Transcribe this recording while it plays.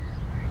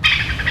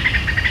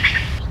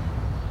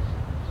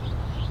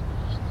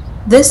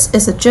This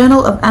is a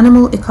Journal of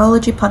Animal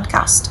Ecology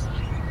podcast.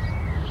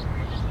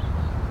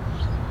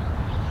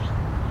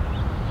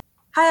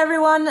 Hi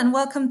everyone, and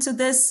welcome to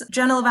this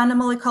Journal of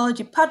Animal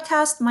Ecology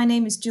podcast. My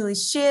name is Julie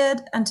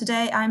Sheard, and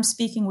today I'm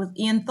speaking with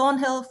Ian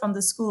Thornhill from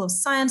the School of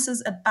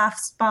Sciences at Bath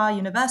Spa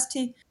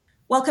University.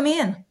 Welcome,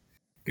 Ian.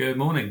 Good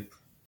morning.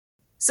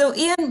 So,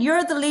 Ian,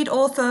 you're the lead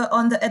author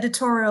on the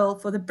editorial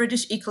for the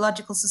British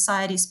Ecological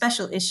Society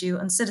special issue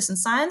on citizen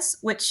science,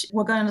 which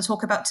we're going to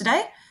talk about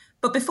today.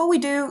 But before we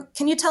do,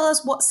 can you tell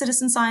us what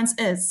citizen science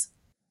is?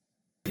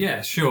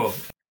 Yeah, sure.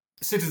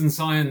 Citizen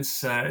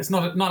science is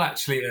not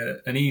actually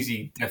an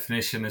easy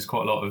definition. There's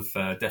quite a lot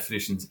of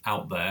definitions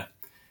out there.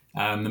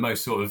 The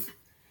most sort of,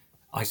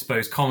 I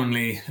suppose,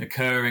 commonly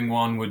occurring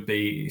one would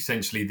be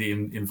essentially the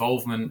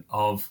involvement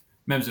of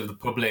members of the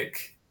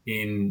public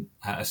in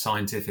a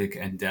scientific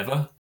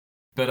endeavour.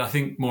 But I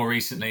think more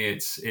recently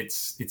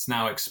it's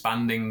now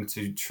expanding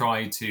to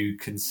try to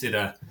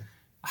consider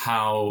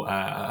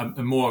how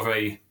a more of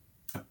a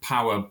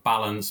power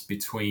balance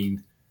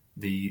between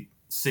the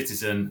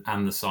citizen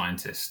and the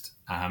scientist.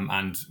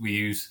 And we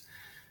use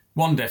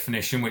one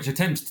definition which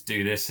attempts to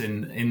do this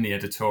in the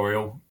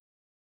editorial,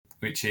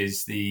 which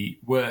is the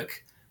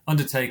work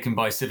undertaken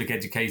by civic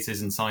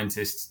educators and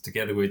scientists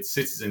together with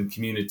citizen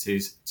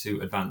communities to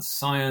advance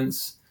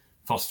science,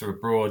 foster a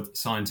broad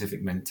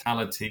scientific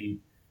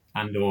mentality,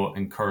 and or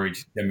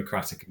encourage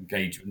democratic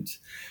engagement,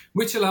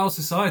 which allows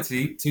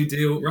society to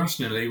deal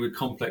rationally with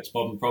complex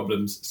modern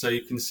problems. So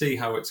you can see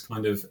how it's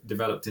kind of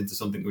developed into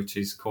something which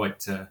is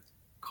quite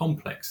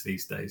complex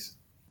these days.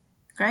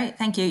 Great,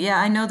 thank you. Yeah,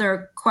 I know there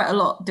are quite a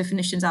lot of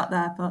definitions out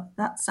there, but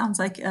that sounds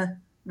like a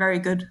very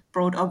good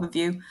broad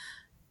overview.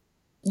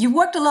 You've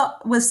worked a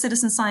lot with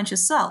citizen science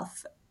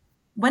yourself.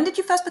 When did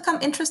you first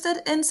become interested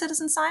in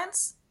citizen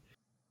science?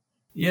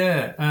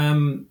 Yeah,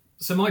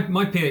 so my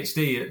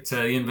PhD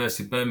at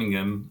University of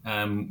Birmingham,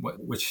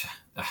 which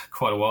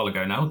quite a while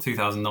ago now,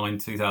 2009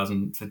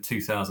 to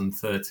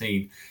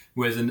 2013,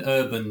 was an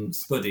urban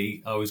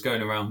study. I was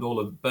going around all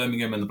of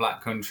Birmingham and the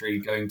Black Country,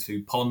 going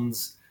to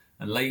ponds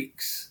and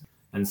lakes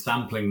and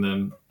sampling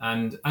them.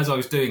 And as I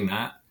was doing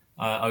that,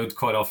 I would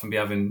quite often be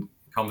having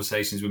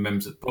conversations with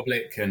members of the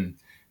public and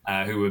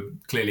who were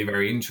clearly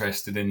very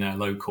interested in their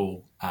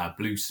local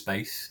blue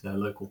space, their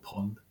local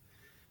pond.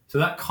 So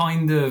that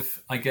kind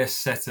of, I guess,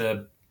 set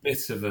a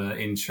bit of an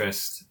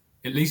interest,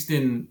 at least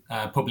in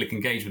public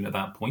engagement at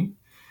that point.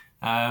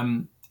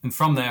 And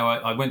from there,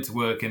 I went to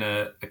work in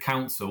a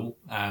council,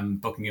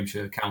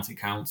 Buckinghamshire County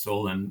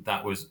Council, and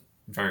that was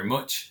very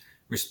much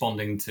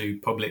responding to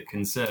public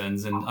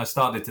concerns. And I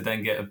started to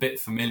then get a bit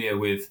familiar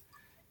with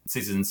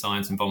citizen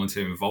science and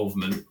volunteer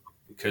involvement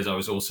because I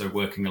was also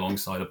working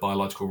alongside a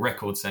biological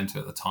record centre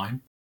at the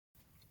time.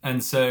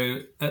 And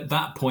so at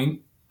that point,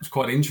 I was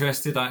quite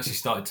interested. I actually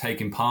started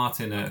taking part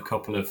in a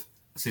couple of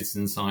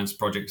citizen science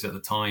projects at the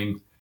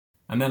time.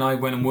 And then I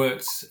went and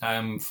worked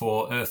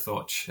for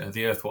Earthwatch,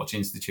 the Earthwatch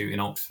Institute in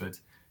Oxford.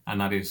 And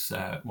that is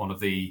one of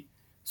the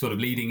sort of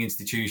leading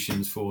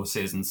institutions for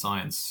citizen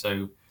science.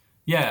 So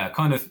yeah,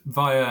 kind of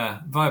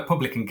via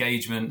public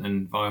engagement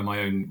and via my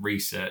own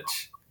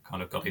research,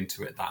 kind of got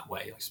into it that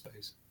way, I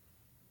suppose.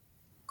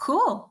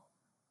 Cool.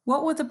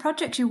 What were the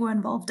projects you were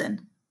involved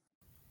in?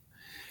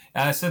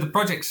 So the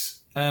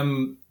projects,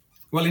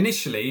 well,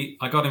 initially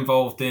I got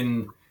involved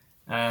in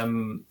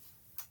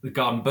the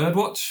Garden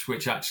Birdwatch,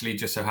 which actually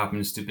just so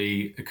happens to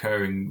be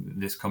occurring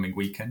this coming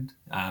weekend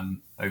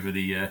over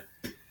the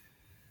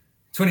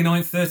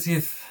 29th,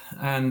 30th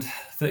and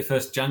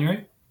 31st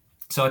January.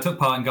 So I took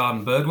part in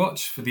Garden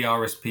Birdwatch for the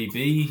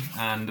RSPB,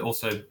 and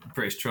also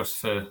British Trust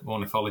for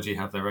Ornithology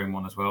have their own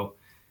one as well.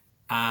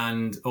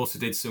 And also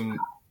did some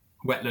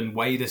wetland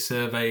wader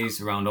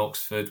surveys around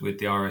Oxford with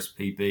the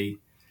RSPB.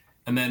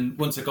 And then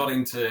once I got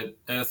into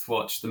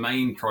Earthwatch, the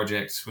main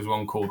project was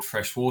one called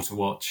Freshwater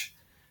Watch,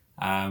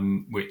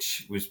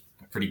 which was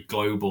a pretty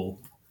global,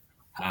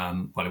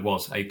 it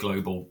was a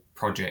global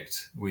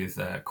project with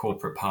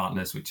corporate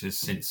partners, which has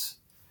since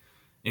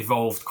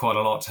evolved quite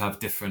a lot to have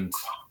different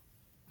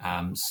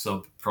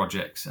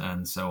sub-projects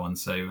and so on.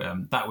 So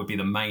that would be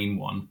the main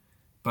one.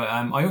 But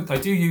I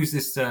do use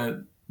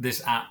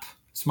this app,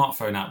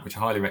 smartphone app, which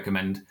I highly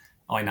recommend,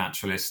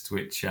 iNaturalist,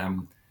 which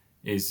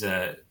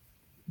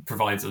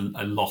provides a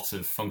lot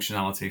of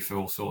functionality for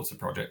all sorts of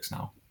projects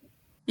now.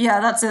 Yeah,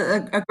 that's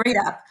a great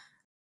app.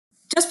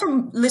 Just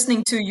from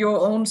listening to your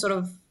own sort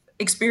of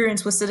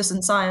experience with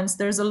citizen science,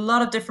 there's a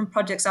lot of different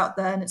projects out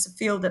there, and it's a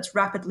field that's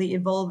rapidly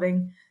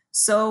evolving.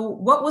 So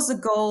what was the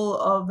goal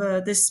of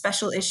this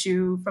special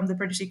issue from the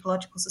British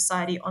Ecological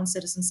Society on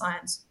citizen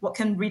science? What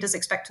can readers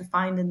expect to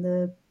find in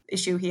the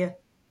issue here?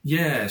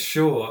 Yeah,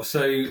 sure.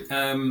 So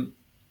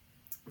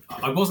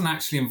I wasn't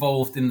actually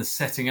involved in the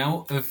setting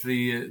out of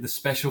the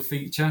special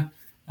feature.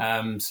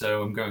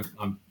 So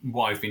I'm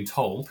what I've been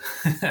told.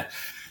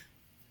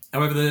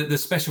 However, the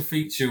special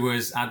feature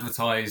was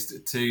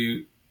advertised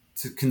to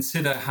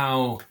consider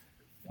how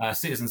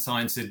citizen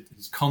science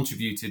has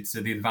contributed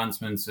to the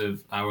advancement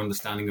of our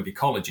understanding of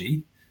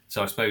ecology.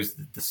 So I suppose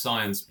the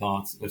science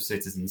part of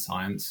citizen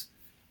science,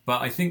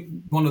 But I think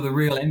one of the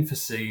real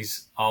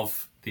emphases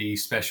of the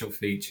special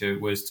feature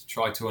was to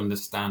try to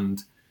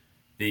understand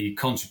the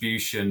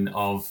contribution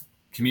of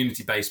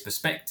community-based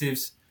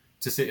perspectives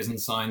to citizen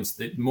science,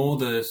 that more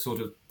the sort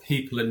of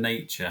people and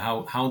nature,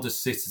 how does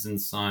citizen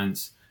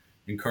science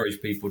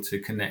encourage people to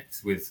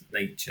connect with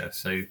nature?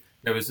 So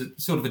there was a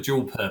sort of a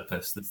dual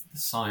purpose, the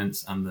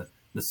science and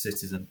the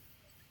citizen.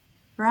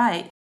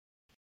 Right.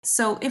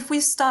 So if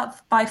we start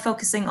by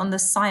focusing on the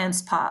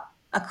science part,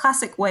 a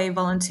classic way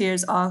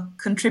volunteers are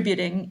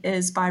contributing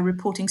is by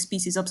reporting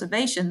species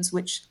observations,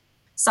 which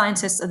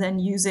scientists are then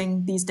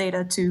using these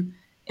data to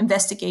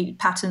investigate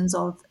patterns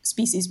of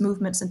species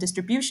movements and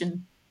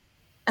distribution.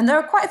 And there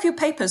are quite a few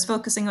papers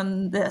focusing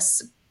on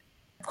this,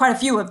 quite a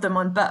few of them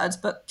on birds,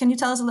 but can you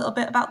tell us a little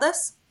bit about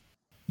this?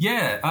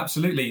 Yeah,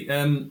 absolutely.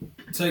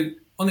 So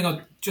one thing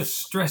I'd just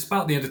stress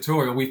about the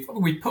editorial,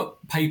 we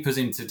put papers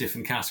into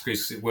different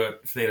categories because it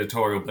worked for the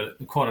editorial,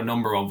 but quite a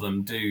number of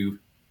them do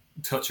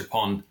touch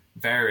upon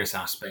various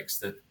aspects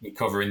that we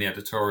cover in the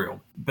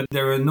editorial. But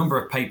there are a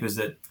number of papers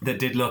that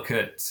did look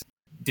at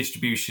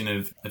distribution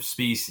of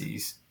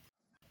species.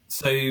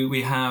 So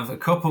we have a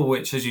couple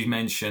which, as you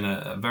mentioned,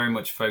 are very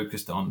much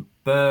focused on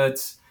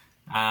birds,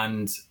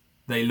 and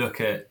they look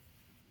at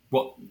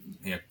what,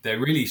 they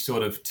really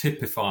sort of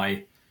typify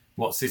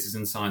what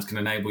citizen science can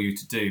enable you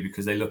to do,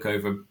 because they look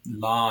over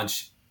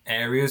large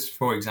areas.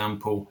 For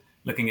example,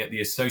 looking at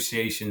the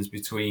associations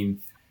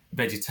between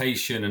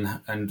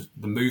vegetation and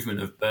the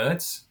movement of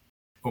birds,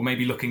 or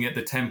maybe looking at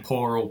the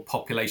temporal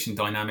population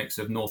dynamics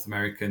of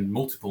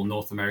multiple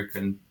North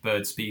American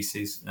bird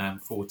species,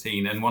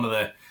 14. And one of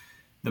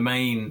the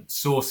main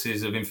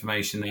sources of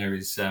information there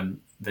is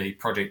the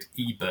project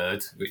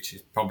eBird, which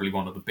is probably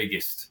one of the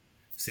biggest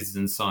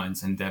citizen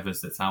science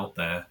endeavors that's out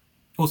there.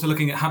 Also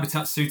looking at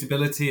habitat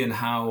suitability and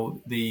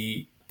how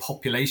the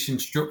population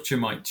structure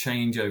might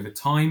change over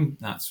time.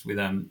 That's with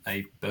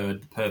a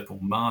bird, the purple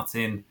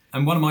martin.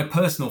 And one of my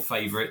personal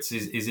favourites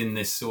is in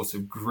this sort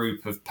of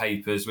group of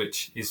papers,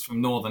 which is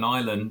from Northern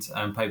Ireland,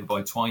 paper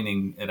by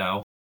Twining et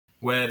al.,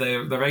 where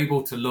they're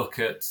able to look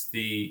at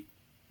the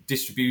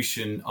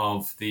distribution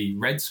of the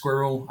red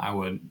squirrel,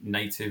 our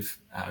native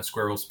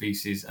squirrel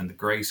species, and the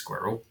grey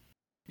squirrel,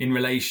 in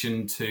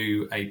relation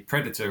to a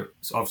predator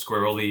of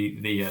squirrel,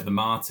 the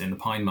martin, the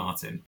pine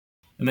martin.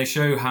 And they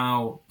show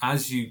how,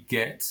 as you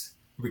get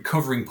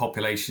recovering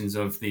populations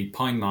of the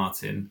pine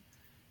martin,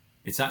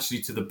 it's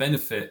actually to the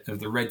benefit of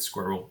the red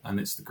squirrel, and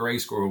it's the grey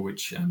squirrel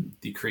which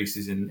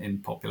decreases in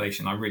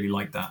population. I really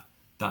like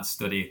that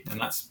study,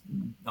 and that's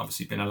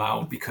obviously been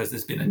allowed because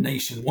there's been a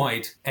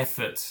nationwide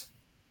effort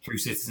through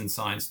citizen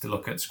science to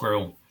look at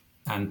squirrel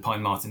and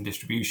pine martin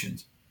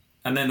distributions.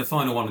 And then the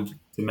final one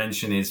to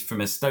mention is from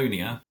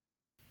Estonia,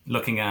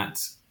 looking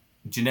at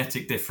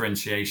genetic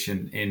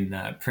differentiation in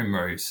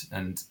primrose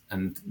and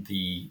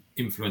the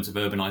influence of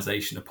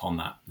urbanization upon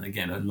that. And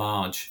again, a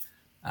large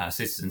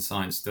citizen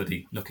science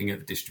study looking at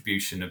the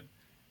distribution of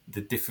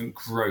the different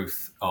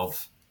growth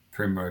of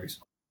primrose.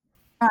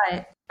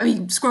 Right. I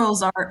mean,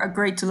 squirrels are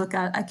great to look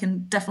at. I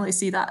can definitely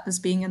see that as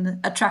being an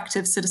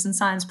attractive citizen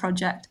science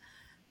project.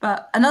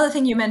 But another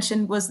thing you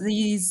mentioned was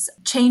these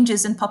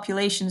changes in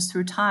populations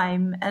through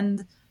time.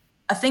 And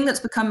a thing that's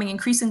becoming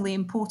increasingly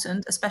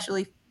important,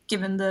 especially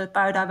given the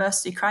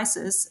biodiversity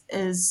crisis,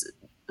 is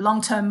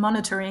long-term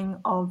monitoring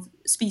of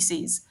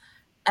species.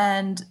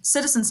 And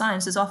citizen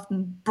science is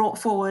often brought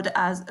forward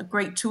as a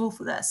great tool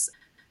for this.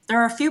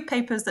 There are a few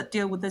papers that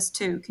deal with this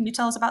too. Can you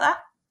tell us about that?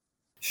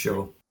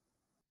 Sure.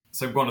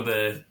 So one of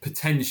the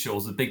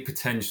potentials, the big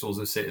potentials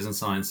of citizen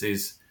science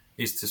is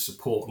to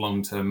support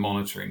long-term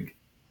monitoring.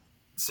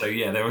 So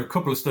yeah, there are a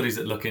couple of studies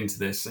that look into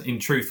this. In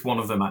truth, one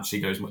of them actually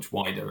goes much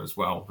wider as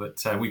well.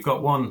 But we've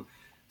got one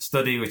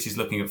study which is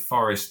looking at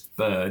forest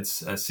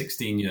birds, a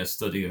 16-year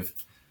study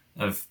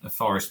of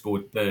forest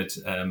bird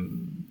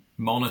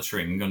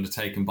monitoring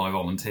undertaken by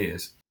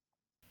volunteers.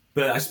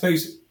 But I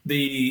suppose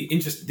the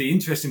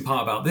interesting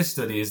part about this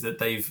study is that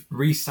they've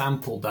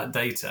resampled that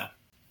data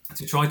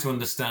to try to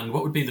understand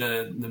what would be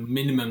the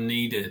minimum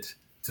needed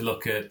to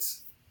look at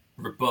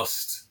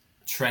robust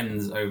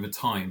trends over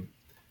time.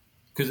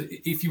 Because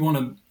if you want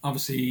to,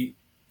 obviously,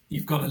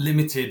 you've got a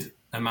limited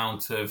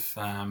amount of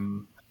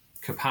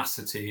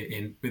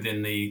capacity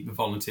within the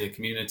volunteer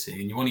community,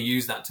 and you want to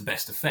use that to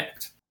best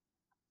effect.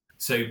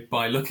 So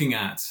by looking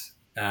at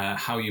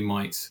how you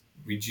might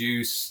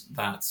reduce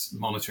that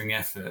monitoring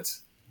effort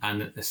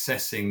and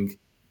assessing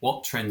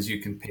what trends you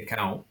can pick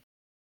out,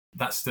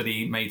 that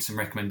study made some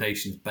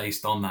recommendations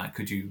based on that.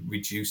 Could you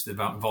reduce the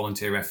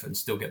volunteer effort and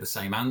still get the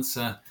same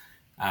answer?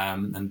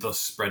 And thus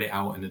spread it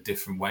out in a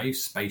different way,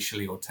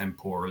 spatially or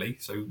temporally.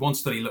 So one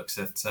study looks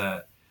at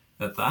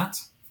that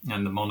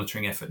and the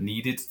monitoring effort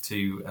needed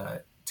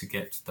to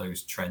get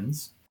those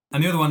trends.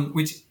 And the other one,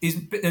 which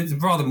is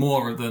rather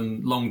more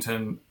than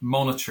long-term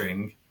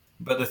monitoring,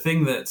 but the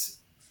thing that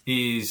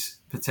is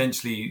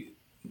potentially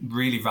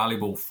really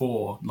valuable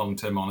for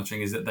long-term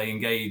monitoring is that they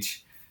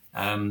engage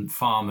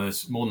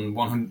farmers, more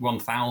than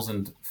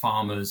 1,000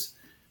 farmers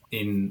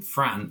in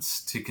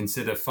France to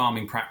consider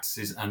farming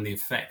practices and the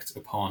effect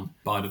upon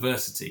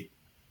biodiversity.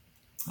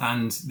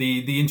 And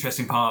the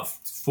interesting part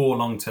for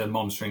long-term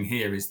monitoring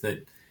here is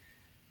that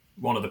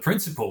one of the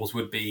principles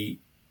would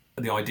be,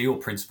 the ideal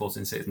principles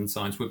in citizen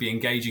science would be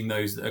engaging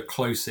those that are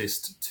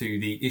closest to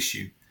the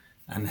issue.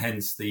 And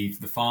hence the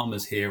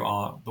farmers here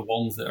are the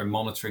ones that are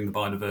monitoring the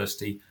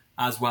biodiversity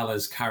as well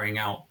as carrying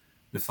out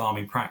the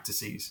farming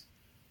practices.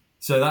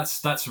 So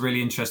that's a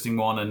really interesting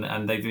one,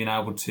 and they've been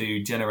able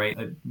to generate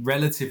a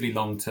relatively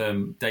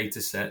long-term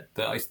data set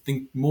that I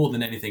think more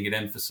than anything it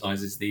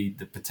emphasises the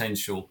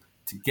potential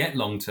to get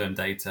long-term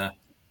data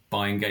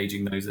by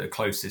engaging those that are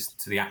closest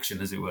to the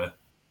action, as it were.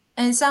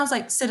 And it sounds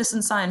like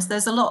citizen science,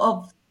 there's a lot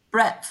of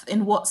breadth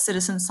in what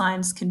citizen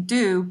science can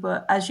do,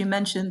 but as you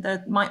mentioned,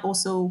 there might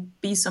also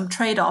be some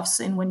trade-offs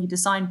in when you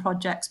design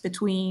projects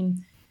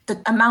between the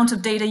amount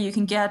of data you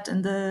can get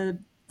and the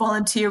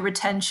volunteer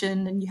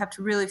retention, and you have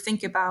to really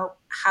think about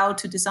how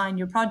to design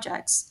your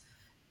projects.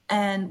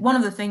 And one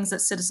of the things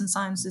that citizen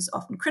science is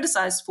often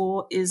criticized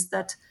for is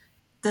that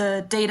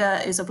the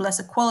data is of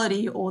lesser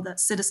quality, or that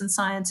citizen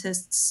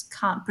scientists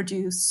can't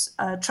produce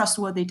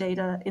trustworthy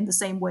data in the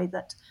same way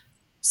that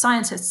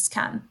scientists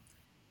can.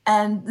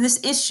 And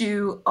this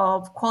issue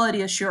of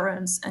quality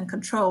assurance and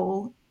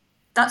control,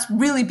 that's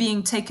really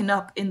being taken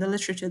up in the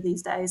literature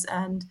these days.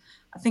 And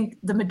I think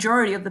the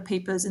majority of the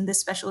papers in this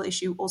special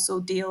issue also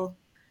deal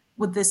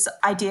with this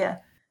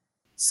idea.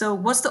 So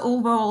what's the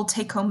overall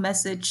take-home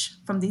message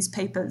from these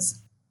papers?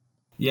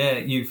 Yeah,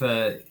 you've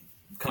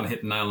kind of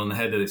hit the nail on the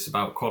head that it's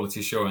about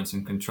quality assurance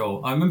and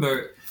control. I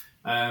remember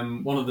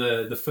one of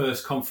the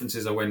first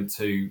conferences I went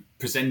to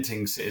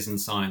presenting citizen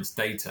science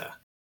data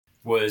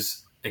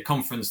was a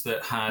conference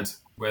that had,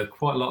 where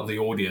quite a lot of the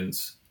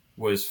audience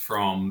was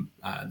from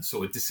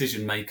sort of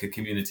decision maker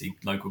community,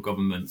 local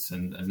governments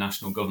and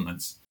national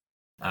governments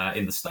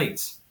in the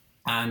States.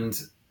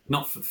 And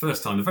not for the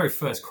first time, the very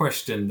first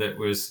question that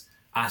was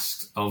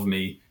asked of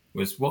me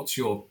was, what's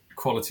your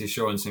quality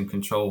assurance and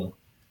control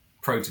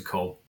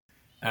protocol?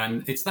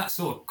 And it's that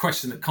sort of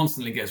question that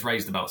constantly gets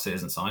raised about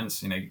citizen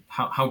science. You know,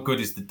 how good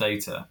is the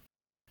data?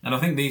 And I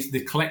think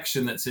the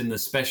collection that's in the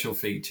special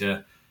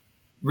feature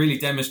really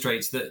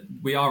demonstrates that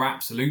we are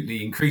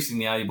absolutely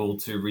increasingly able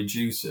to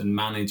reduce and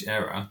manage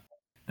error.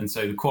 And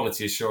so the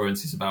quality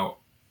assurance is about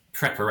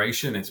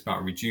preparation. It's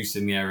about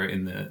reducing the error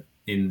in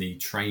the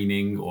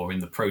training or in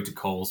the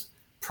protocols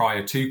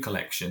prior to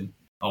collection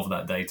of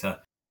that data.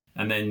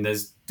 And then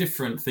there's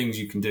different things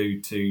you can do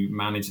to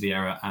manage the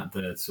error at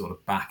the sort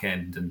of back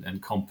end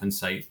and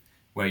compensate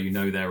where you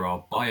know there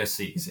are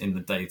biases in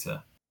the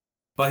data.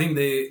 But I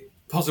think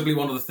possibly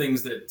one of the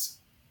things that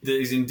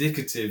is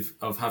indicative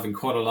of having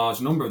quite a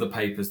large number of the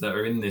papers that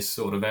are in this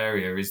sort of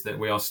area is that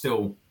we are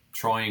still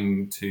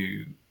trying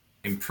to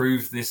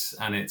improve this,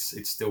 and it's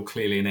still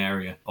clearly an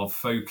area of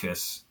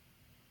focus.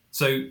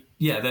 So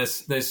yeah,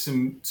 there's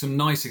some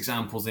nice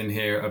examples in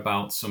here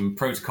about some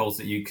protocols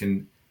that you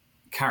can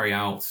carry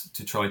out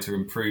to try to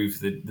improve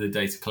the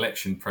data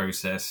collection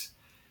process.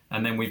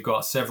 And then we've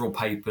got several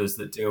papers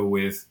that deal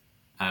with,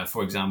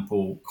 for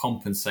example,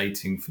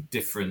 compensating for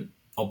different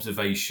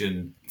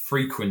observation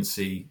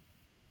frequency,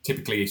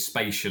 typically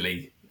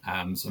spatially.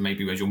 So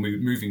maybe as you're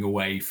moving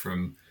away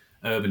from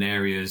urban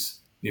areas,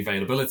 the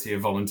availability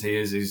of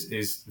volunteers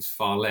is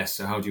far less.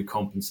 So how do you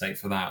compensate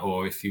for that?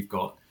 Or if you've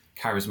got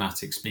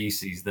charismatic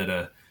species that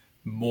are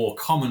more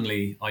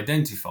commonly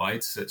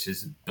identified, such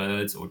as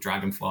birds or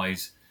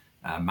dragonflies,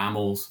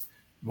 mammals,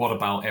 what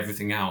about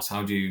everything else?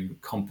 How do you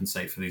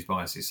compensate for these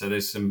biases? So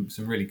there's some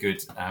really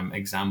good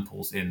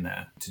examples in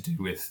there to do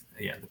with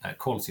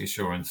quality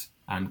assurance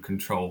and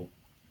control.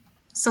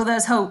 So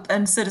there's hope,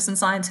 and citizen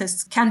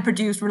scientists can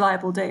produce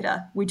reliable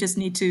data. We just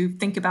need to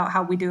think about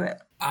how we do it.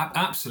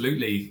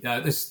 Absolutely.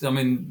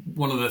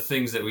 One of the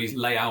things that we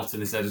lay out in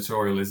this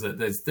editorial is that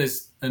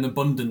there's an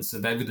abundance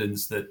of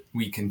evidence that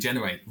we can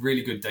generate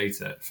really good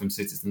data from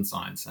citizen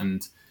science.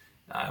 And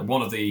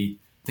one of the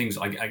things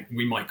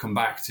we might come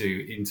back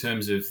to in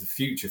terms of the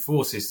future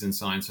for citizen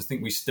science, I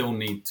think we still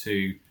need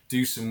to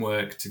do some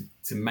work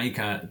to make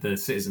the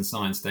citizen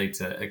science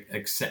data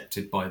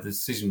accepted by the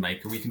decision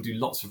maker. We can do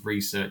lots of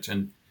research,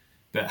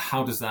 but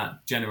how does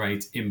that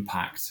generate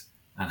impact,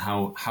 and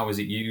how is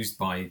it used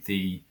by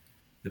the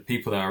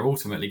people that are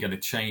ultimately going to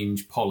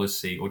change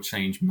policy or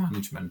change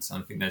management?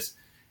 And I think there's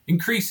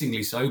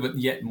increasingly so, but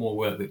yet more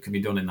work that can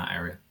be done in that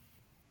area.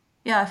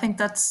 Yeah, I think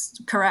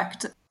that's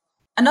correct.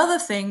 Another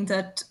thing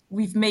that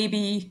we've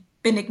maybe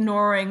been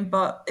ignoring,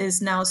 but is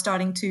now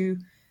starting to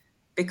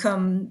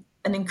become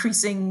an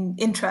increasing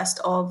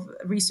interest of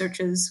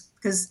researchers,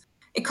 because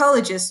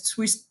ecologists,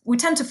 we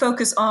tend to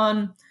focus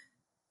on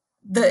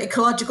the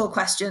ecological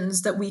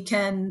questions that we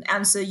can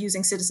answer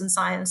using citizen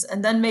science,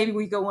 and then maybe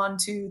we go on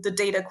to the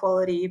data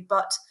quality.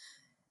 But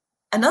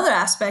another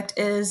aspect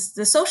is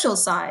the social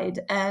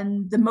side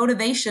and the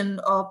motivation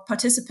of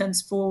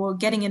participants for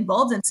getting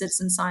involved in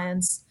citizen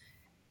science.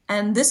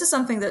 And this is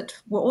something that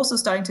we're also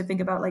starting to think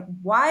about, like,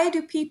 why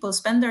do people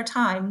spend their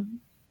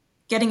time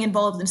getting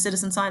involved in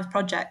citizen science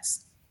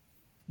projects?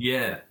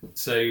 Yeah,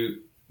 so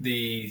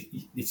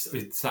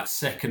it's that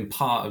second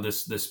part of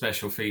the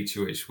special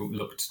feature which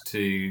looked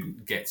to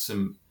get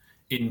some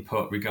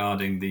input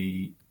regarding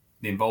the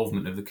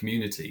involvement of the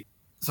community.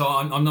 So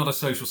I'm not a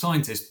social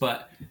scientist,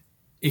 but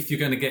if you're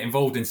going to get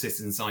involved in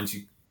citizen science,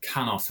 you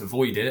cannot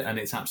avoid it, and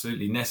it's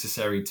absolutely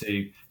necessary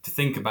to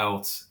think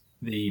about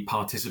the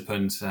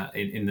participants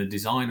in the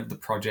design of the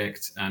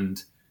project,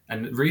 and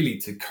really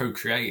to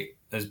co-create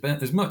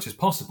as much as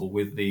possible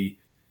with the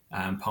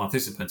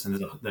participants.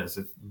 And there's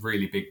a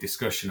really big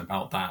discussion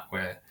about that,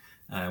 where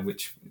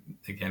which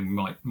again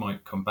we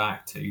might come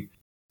back to.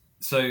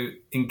 So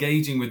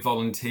engaging with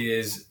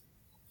volunteers,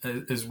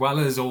 as well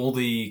as all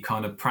the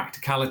kind of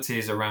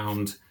practicalities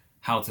around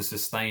how to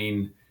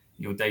sustain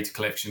your data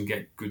collection,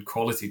 get good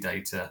quality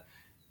data,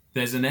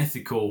 there's an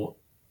ethical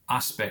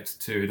aspect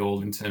to it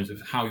all in terms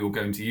of how you're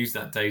going to use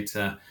that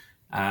data,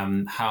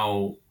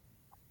 how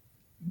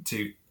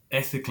to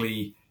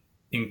ethically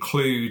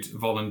include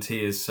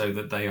volunteers so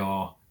that they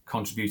are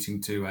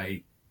contributing to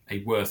a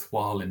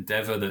worthwhile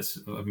endeavour that's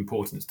of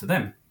importance to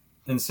them.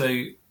 And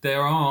so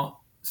there are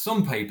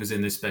some papers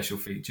in this special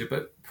feature,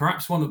 but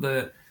perhaps one of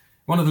the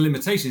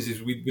limitations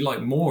is we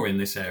like more in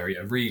this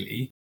area,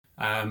 really,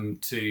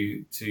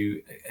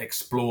 to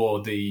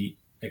explore the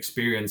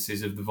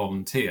experiences of the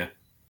volunteer.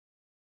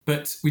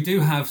 But we do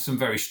have some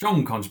very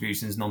strong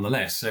contributions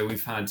nonetheless. So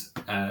we've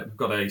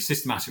got a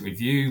systematic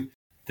review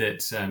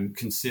that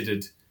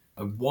considered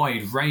a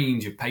wide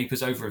range of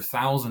papers, over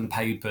 1,000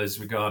 papers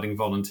regarding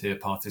volunteer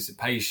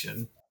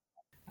participation.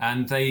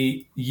 And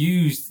they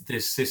used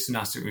this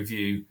systematic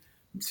review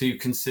to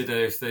consider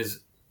if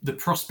there's the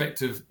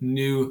prospect of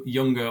new,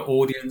 younger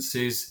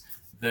audiences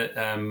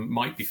that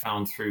might be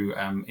found through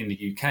in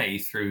the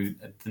UK through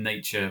the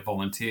Nature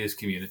Volunteers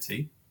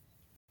community.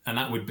 And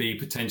that would be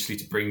potentially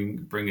to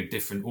bring a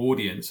different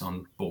audience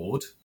on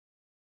board.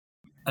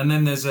 And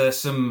then there's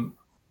some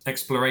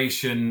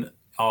exploration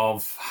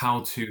of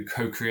how to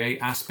co-create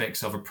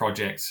aspects of a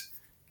project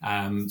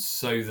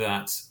so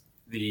that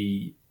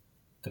the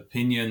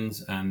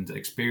opinions and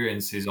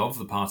experiences of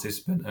the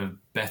participant are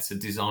better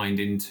designed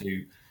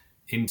into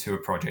a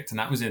project. And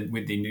that was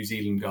with the New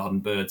Zealand Garden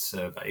Bird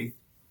Survey.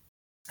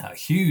 A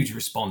huge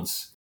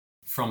response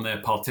from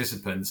their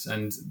participants,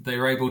 and they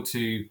were able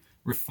to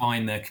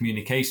refine their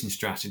communication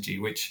strategy,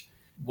 which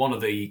one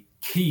of the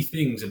key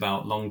things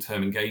about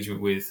long-term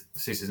engagement with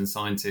citizen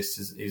scientists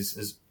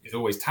is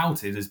always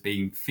touted as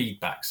being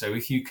feedback. So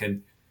if you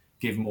can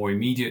give more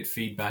immediate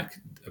feedback,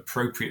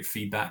 appropriate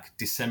feedback,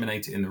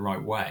 disseminate it in the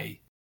right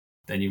way,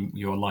 then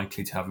you're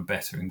likely to have a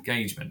better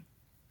engagement.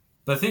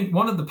 But I think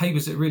one of the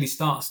papers that really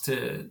starts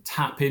to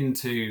tap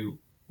into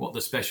what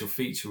the special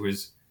feature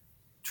was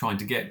trying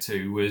to get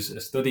to was a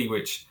study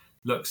which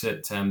looks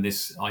at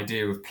this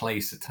idea of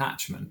place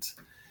attachment.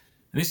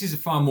 And this is a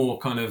far more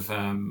kind of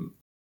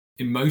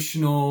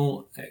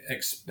emotional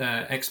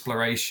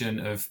exploration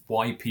of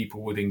why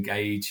people would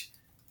engage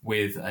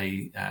with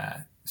a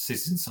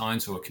citizen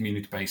science or a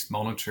community-based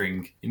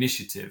monitoring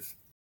initiative.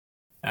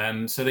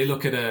 So they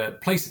look at a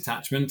place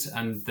attachment,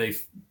 and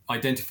they've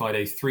identified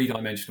a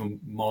three-dimensional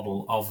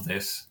model of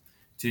this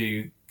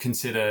to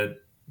consider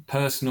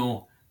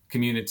personal,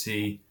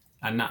 community,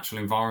 and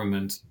natural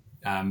environment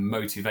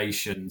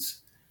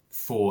motivations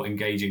for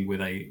engaging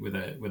with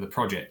a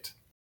project.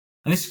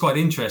 And this is quite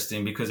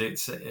interesting because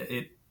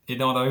it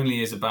not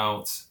only is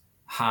about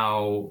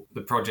how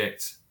the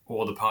project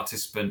or the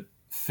participant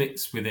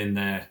fits within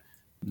their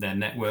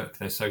network,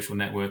 their social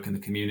network, and the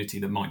community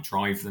that might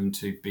drive them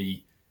to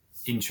be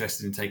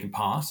interested in taking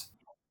part,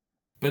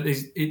 but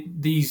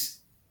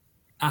these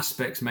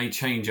aspects may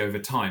change over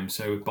time.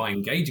 So by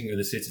engaging with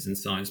a citizen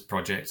science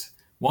project,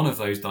 one of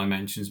those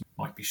dimensions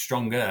might be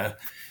stronger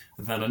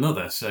than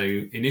another. So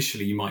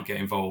initially you might get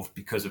involved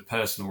because of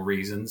personal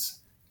reasons,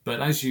 but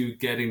as you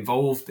get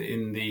involved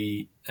in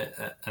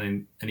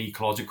an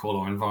ecological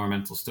or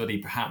environmental study,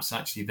 perhaps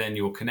actually then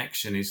your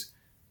connection is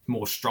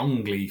more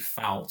strongly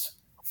felt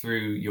through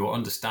your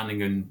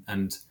understanding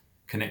and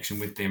connection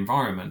with the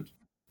environment,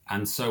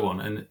 and so on.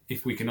 And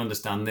if we can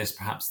understand this,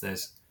 perhaps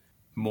there's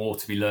more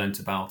to be learned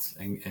about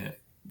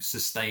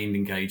sustained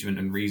engagement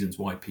and reasons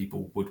why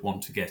people would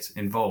want to get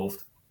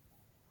involved.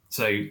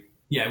 So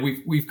yeah,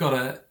 we've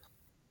got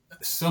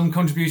some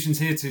contributions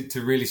here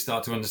to really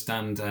start to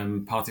understand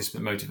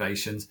participant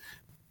motivations.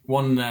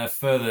 One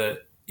further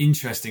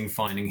interesting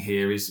finding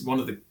here is one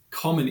of the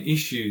common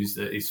issues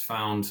that is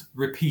found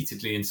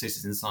repeatedly in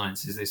citizen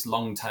science is this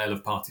long tail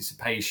of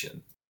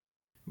participation,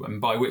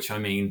 and by which I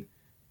mean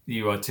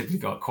you are typically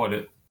got quite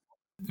a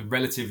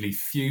relatively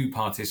few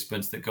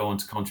participants that go on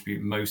to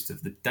contribute most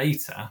of the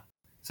data,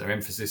 so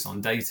emphasis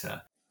on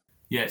data.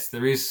 Yet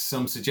there is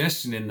some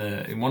suggestion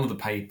in one of the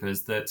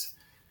papers that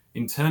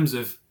in terms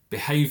of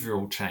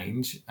behavioural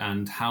change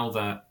and how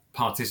that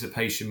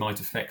participation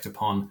might affect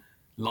upon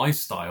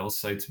lifestyles,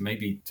 so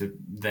to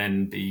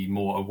then be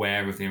more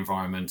aware of the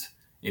environment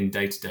in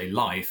day-to-day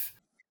life,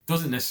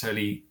 doesn't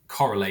necessarily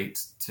correlate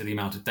to the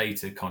amount of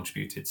data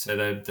contributed. So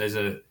there's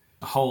a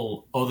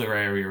whole other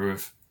area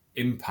of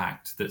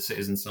impact that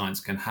citizen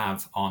science can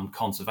have on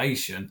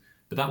conservation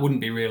But that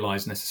wouldn't be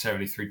realized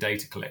necessarily through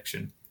data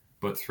collection,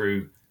 but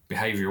through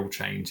behavioral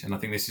change. And I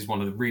think this is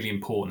one of the really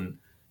important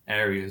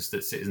areas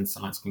that citizen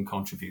science can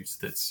contribute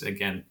that's,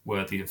 again,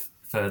 worthy of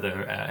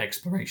further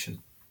exploration.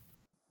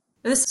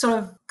 This sort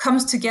of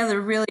comes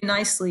together really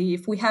nicely.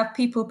 If we have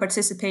people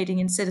participating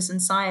in citizen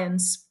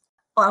science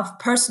of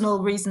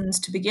personal reasons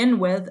to begin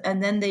with,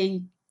 and then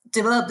they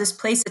develop this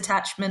place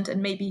attachment and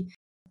maybe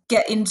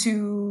get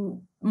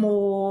into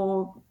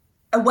more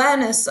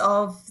awareness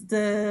of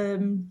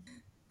the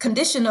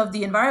condition of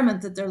the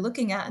environment that they're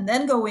looking at, and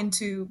then go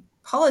into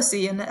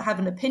policy and have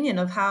an opinion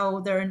of how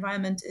their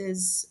environment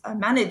is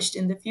managed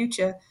in the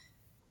future,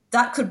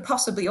 that could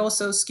possibly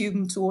also skew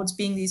them towards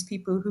being these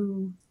people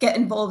who get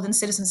involved in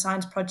citizen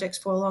science projects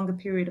for a longer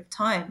period of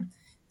time.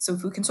 So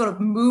if we can sort of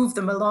move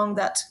them along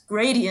that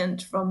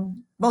gradient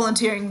from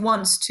volunteering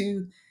once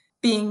to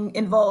being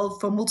involved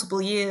for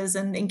multiple years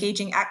and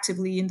engaging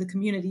actively in the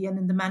community and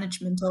in the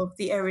management of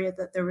the area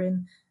that they're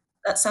in,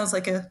 that sounds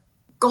like a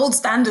gold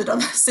standard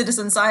of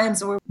citizen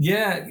science.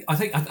 Yeah, I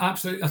think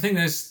absolutely. I think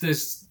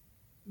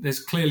there's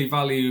clearly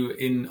value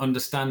in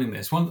understanding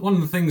this. One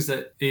of the things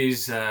that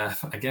is,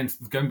 again,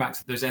 going back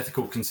to those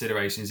ethical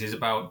considerations, is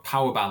about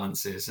power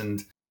balances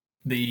and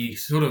the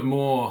sort of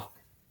more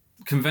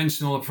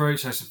conventional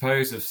approach, I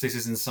suppose, of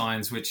citizen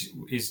science, which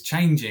is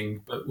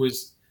changing, but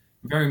was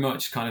very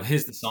much kind of,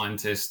 here's the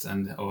scientist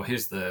or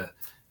here's the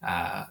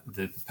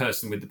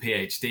person with the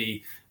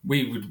PhD.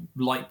 We would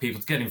like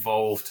people to get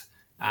involved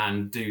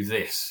and do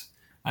this.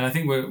 And I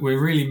think we're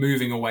really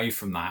moving away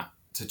from that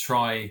to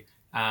try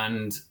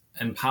and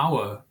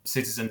empower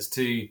citizens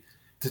to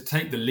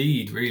take the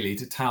lead, really,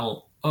 to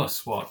tell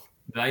us what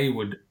they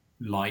would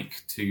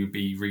like to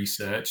be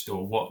researched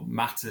or what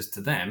matters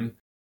to them,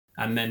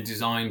 and then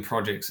design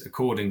projects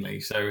accordingly.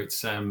 So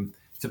it's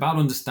about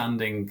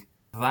understanding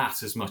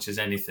that as much as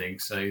anything.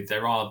 So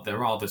there are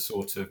the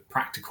sort of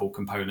practical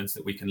components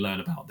that we can learn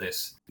about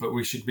this, but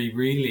we should be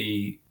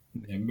really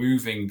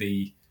moving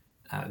the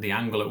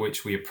angle at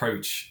which we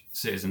approach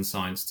citizen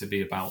science to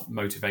be about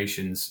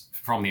motivations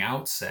from the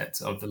outset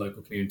of the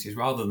local communities,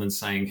 rather than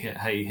saying,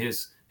 hey,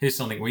 here's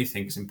something we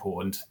think is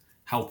important,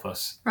 help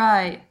us.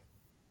 Right.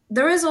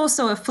 There is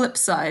also a flip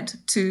side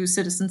to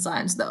citizen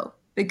science, though,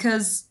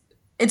 because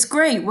it's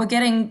great. We're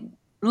getting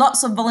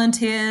lots of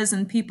volunteers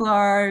and people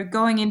are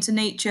going into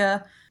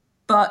nature,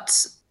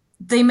 but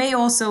they may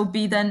also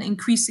be then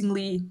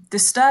increasingly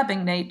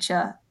disturbing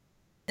nature,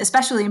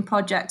 especially in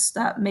projects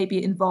that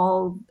maybe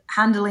involve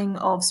handling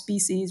of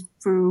species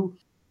through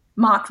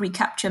mark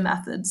recapture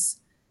methods.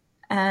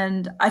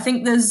 And I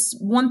think there's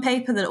one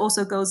paper that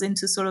also goes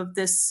into sort of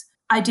this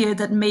idea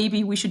that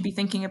maybe we should be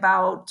thinking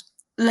about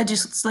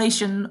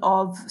legislation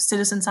of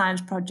citizen science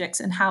projects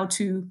and how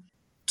to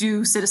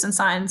do citizen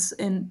science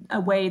in a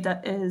way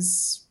that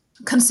is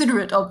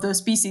considerate of the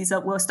species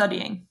that we're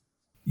studying.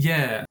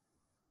 Yeah.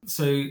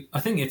 So I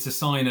think it's a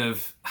sign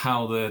of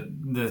how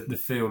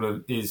the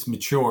field is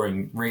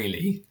maturing,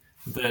 really,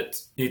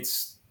 that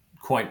it's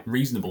quite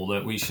reasonable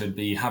that we should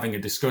be having a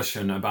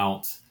discussion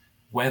about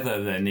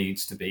whether there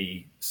needs to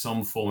be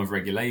some form of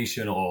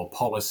regulation or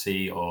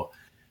policy or,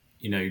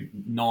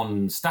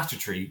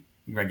 non-statutory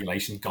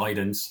regulation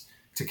guidance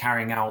to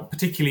carrying out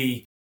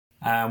particularly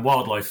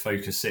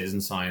wildlife-focused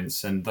citizen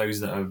science, and those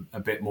that are a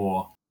bit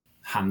more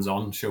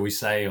hands-on, shall we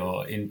say,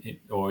 or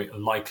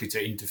likely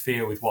to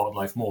interfere with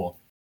wildlife more,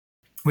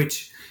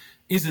 which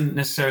isn't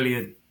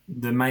necessarily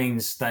the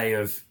mainstay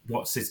of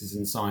what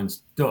citizen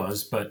science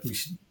does, but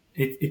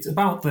it's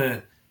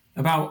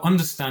about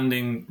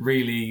understanding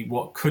really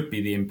what could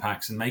be the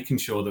impacts and making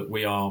sure that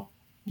we are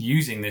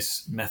using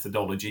this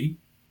methodology,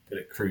 put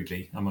it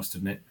crudely, I must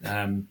admit,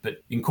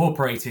 but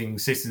incorporating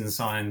citizen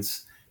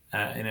science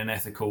in an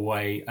ethical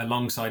way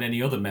alongside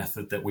any other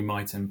method that we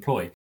might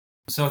employ.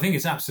 So I think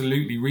it's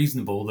absolutely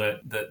reasonable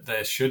that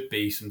there should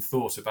be some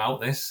thought about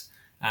this,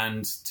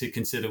 and to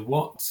consider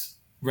what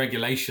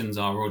regulations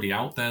are already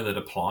out there that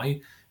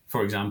apply.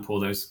 For example,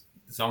 there's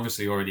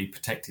obviously already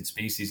protected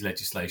species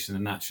legislation,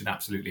 and that should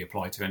absolutely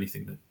apply to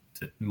anything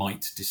that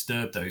might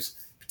disturb those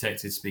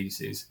protected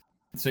species.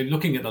 So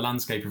looking at the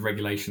landscape of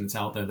regulation that's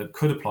out there that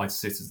could apply to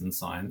citizen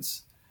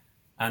science,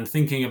 and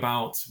thinking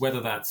about whether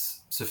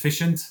that's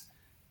sufficient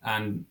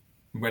and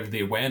whether the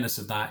awareness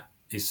of that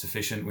is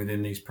sufficient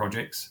within these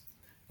projects,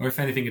 or if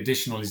anything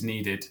additional is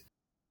needed.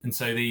 And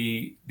so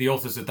the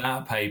authors of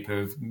that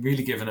paper have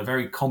really given a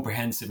very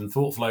comprehensive and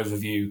thoughtful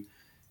overview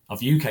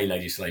of UK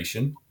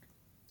legislation,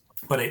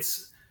 but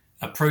it's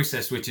a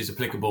process which is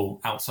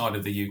applicable outside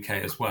of the UK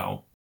as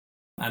well.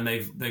 And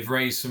they've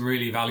raised some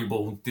really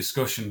valuable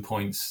discussion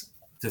points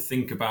to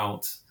think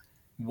about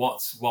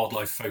what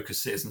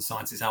wildlife-focused citizen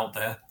science is out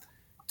there,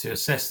 to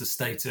assess the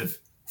state of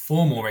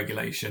formal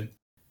regulation,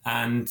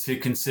 and to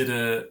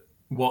consider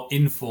what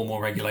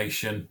informal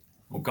regulation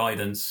or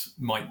guidance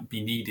might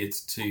be needed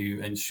to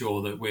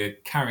ensure that we're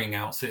carrying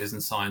out citizen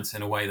science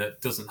in a way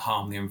that doesn't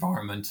harm the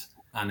environment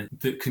and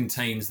that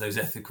contains those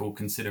ethical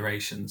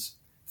considerations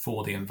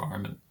for the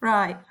environment.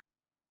 Right.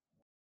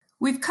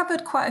 We've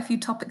covered quite a few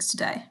topics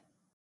today,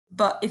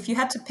 but if you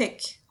had to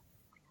pick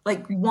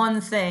like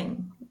one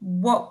thing,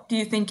 what do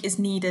you think is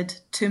needed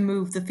to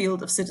move the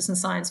field of citizen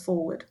science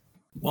forward?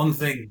 One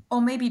thing.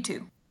 Or maybe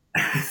two.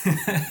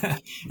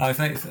 Oh,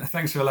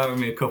 thanks for allowing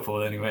me a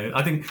couple. Anyway,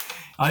 I think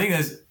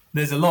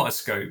there's a lot of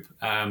scope.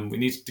 We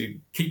need to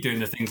keep doing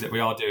the things that we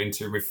are doing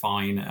to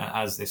refine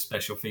as this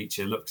special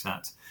feature looks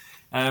at.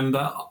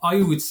 But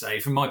I would say,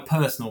 from my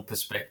personal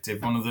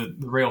perspective, one of the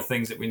real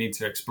things that we need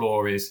to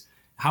explore is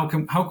how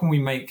can we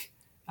make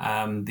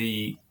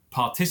the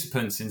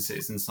participants in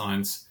citizen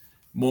science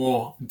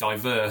more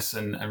diverse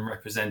and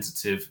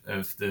representative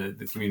of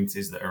the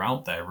communities that are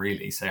out there,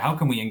 really. So how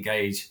can we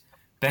engage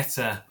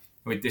better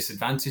with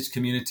disadvantaged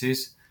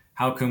communities?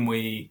 How can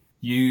we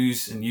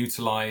use and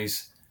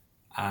utilize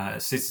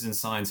citizen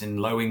science in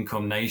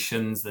low-income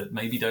nations that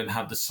maybe don't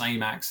have the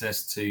same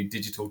access to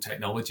digital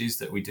technologies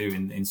that we do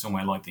in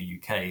somewhere like the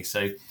UK?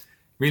 So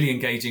really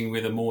engaging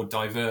with a more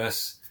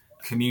diverse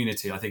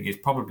community, I think, is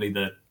probably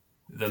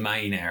the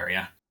main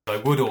area. I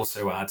would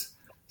also add,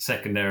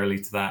 secondarily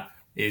to that,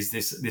 is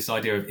this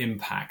idea of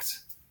impact.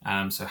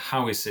 So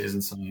how is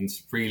citizen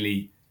science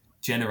really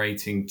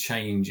generating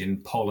change in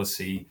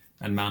policy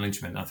and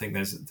management? I think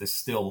there's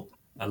still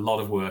a lot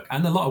of work,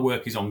 and a lot of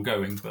work is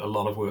ongoing, but a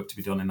lot of work to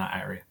be done in that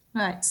area.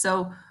 Right.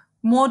 So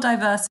more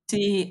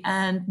diversity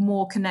and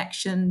more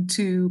connection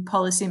to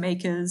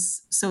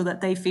policymakers so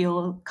that they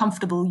feel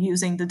comfortable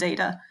using the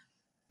data.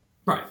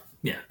 Right.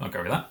 Yeah, I'll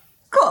go with that.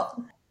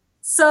 Cool.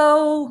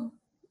 So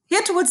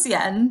here towards the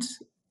end,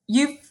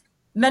 you've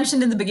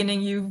mentioned in the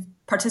beginning you've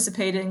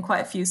participated in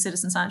quite a few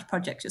citizen science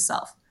projects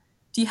yourself.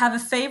 Do you have a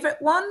favorite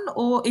one?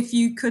 Or if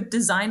you could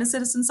design a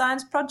citizen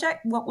science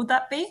project, what would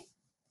that be?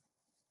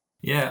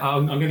 Yeah,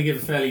 I'm going to give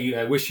a fairly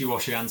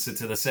wishy-washy answer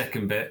to the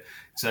second bit.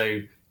 So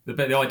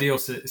the ideal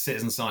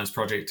citizen science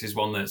project is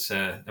one that's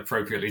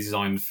appropriately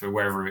designed for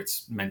wherever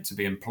it's meant to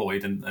be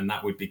employed, and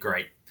that would be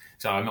great.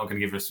 So I'm not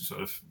going to give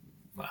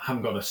I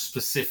haven't got a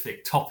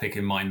specific topic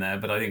in mind there,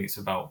 but I think it's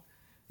about,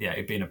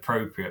 it being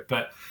appropriate.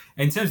 But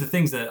in terms of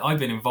things that I've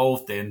been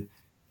involved in,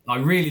 I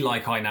really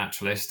like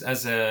iNaturalist.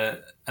 As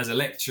a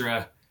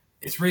lecturer,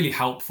 it's really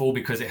helpful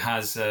because it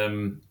has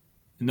a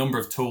number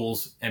of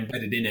tools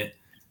embedded in it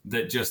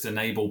that just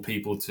enable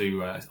people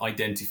to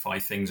identify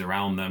things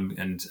around them,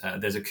 and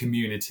there's a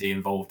community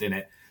involved in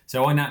it.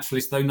 So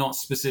iNaturalist, though not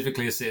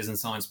specifically a citizen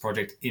science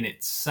project in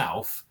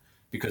itself,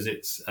 because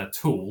it's a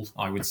tool,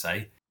 I would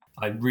say,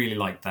 I really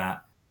like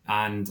that.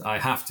 And I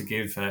have to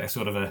give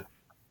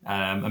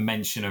a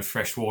mention of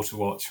Freshwater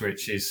Watch,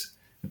 which is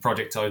the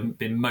project I've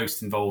been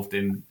most involved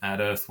in at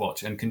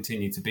Earthwatch and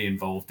continue to be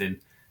involved in,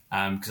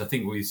 because I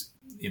think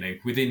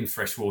within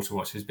Freshwater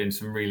Watch there's been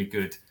some really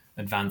good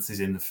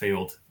advances in the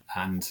field.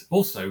 And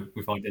also,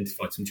 we've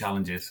identified some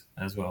challenges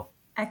as well.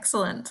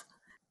 Excellent.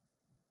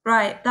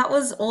 Right. That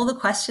was all the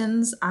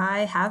questions I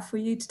have for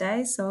you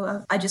today.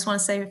 So I just want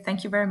to say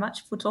thank you very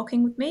much for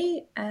talking with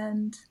me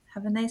and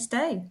have a nice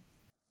day.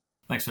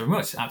 Thanks very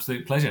much.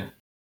 Absolute pleasure.